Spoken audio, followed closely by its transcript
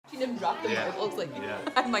him drop the marbles. Like,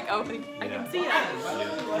 I'm like, oh, I can see it.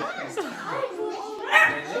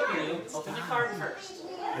 Open the card first.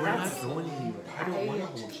 We're not going anywhere. I don't want to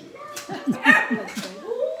hold you.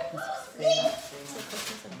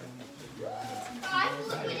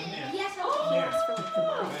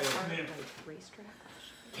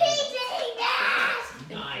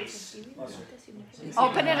 Nice.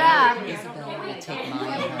 Open it up. Isabel will take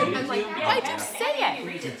mine. I'm like, why do you say it?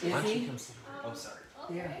 Why don't you come see? Oh, sorry.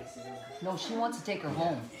 Yeah. No, she wants to take her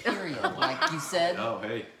home. Period. Like you said. Oh,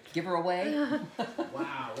 hey. Give her away.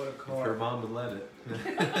 Wow, what a If her card. mom would let it.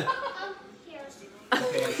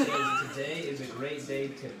 Okay, it says today is a great day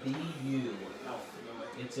to be you.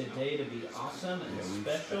 It's a day to be awesome and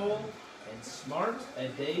special and smart. A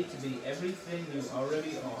day to be everything you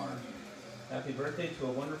already are. Happy birthday to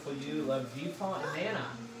a wonderful you. Love, G-Paw and Nana.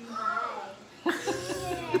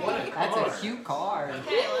 What a That's card. a cute card.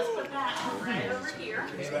 Okay, let's put that right over here.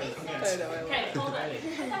 Okay, right, come here. Okay, hold it.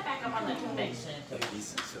 Put that back up on the thing.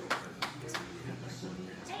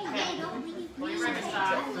 Will you bring us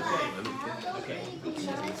up? Okay.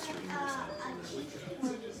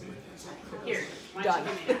 Here. why Done.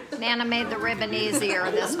 don't you give me that? Nana made the ribbon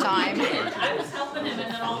easier this time. I was helping him,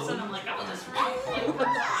 and then all of a sudden I'm like, oh, this really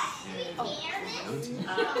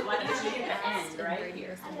why don't you get the end, right?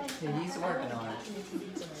 Here. Yeah, he's working on it. She's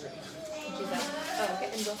like, oh, okay.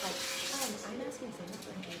 And Bill's like, I'm asking Santa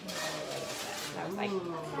for an egg. And I was like,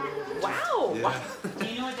 wow. Do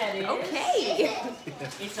you know what that is? Okay.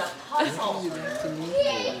 It's a puzzle. Dad.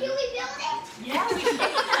 Yeah, we can.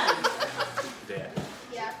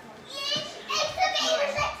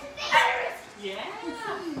 Yeah.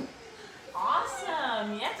 Awesome.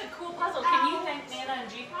 Yeah, it's a cool puzzle. Can you thank Nana and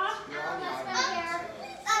G-Paw?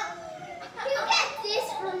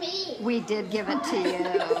 We did give it to you.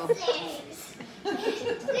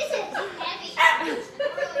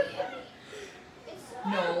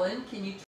 Nolan, can you